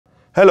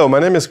Hello, my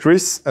name is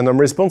Chris, and I'm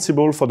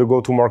responsible for the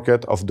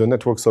go-to-market of the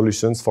network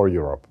solutions for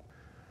Europe.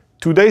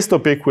 Today's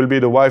topic will be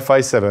the Wi-Fi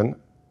 7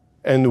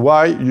 and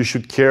why you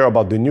should care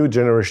about the new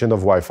generation of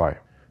Wi-Fi.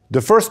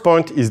 The first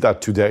point is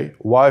that today,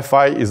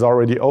 Wi-Fi is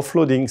already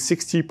offloading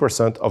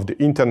 60% of the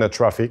internet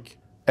traffic,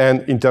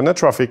 and internet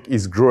traffic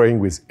is growing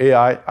with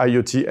AI,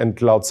 IoT, and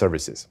cloud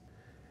services.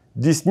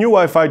 These new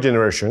Wi-Fi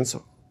generations,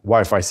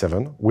 Wi-Fi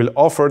 7, will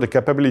offer the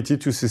capability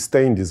to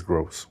sustain this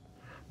growth.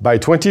 By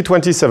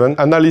 2027,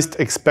 analysts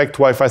expect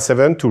Wi-Fi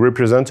 7 to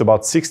represent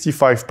about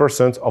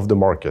 65% of the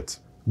market.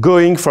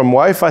 Going from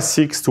Wi-Fi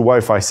 6 to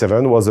Wi-Fi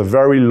 7 was a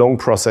very long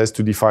process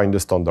to define the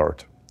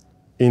standard.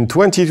 In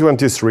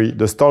 2023,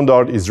 the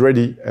standard is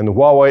ready, and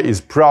Huawei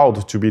is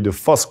proud to be the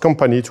first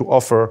company to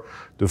offer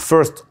the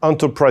first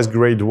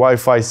enterprise-grade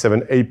Wi-Fi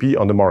 7 AP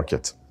on the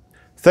market.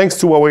 Thanks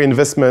to Huawei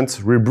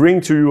investment, we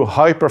bring to you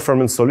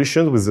high-performance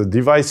solutions with a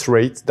device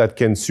rate that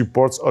can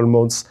support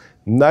almost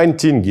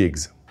 19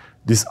 gigs.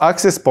 This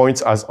access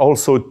point has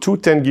also two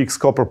 10 gigs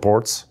copper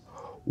ports,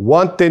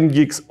 one 10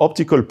 gigs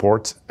optical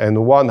port,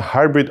 and one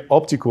hybrid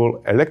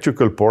optical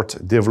electrical port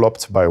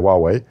developed by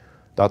Huawei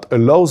that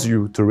allows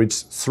you to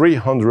reach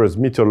 300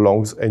 meter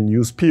longs and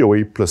use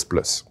PoE++.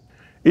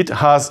 It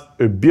has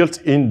a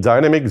built-in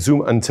dynamic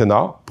zoom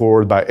antenna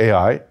powered by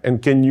AI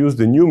and can use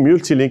the new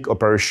multi-link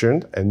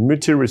operation and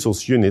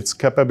multi-resource units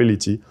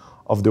capability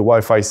of the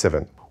Wi-Fi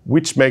 7,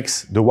 which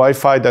makes the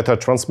Wi-Fi data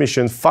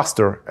transmission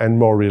faster and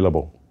more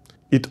reliable.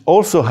 It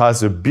also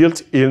has a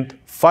built-in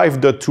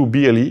 5.2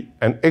 BLE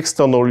and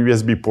external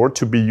USB port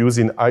to be used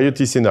in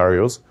IoT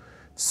scenarios,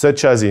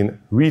 such as in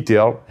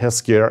retail,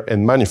 healthcare,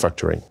 and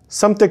manufacturing.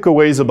 Some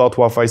takeaways about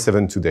Wi-Fi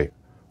 7 today.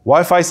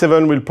 Wi-Fi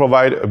 7 will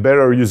provide a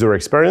better user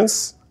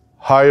experience,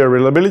 higher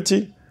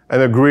reliability,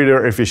 and a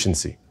greater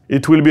efficiency.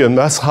 It will be a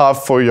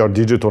must-have for your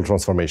digital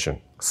transformation.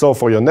 So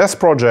for your next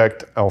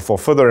project or for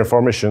further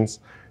information,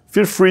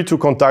 feel free to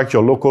contact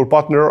your local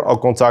partner or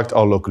contact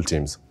our local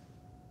teams.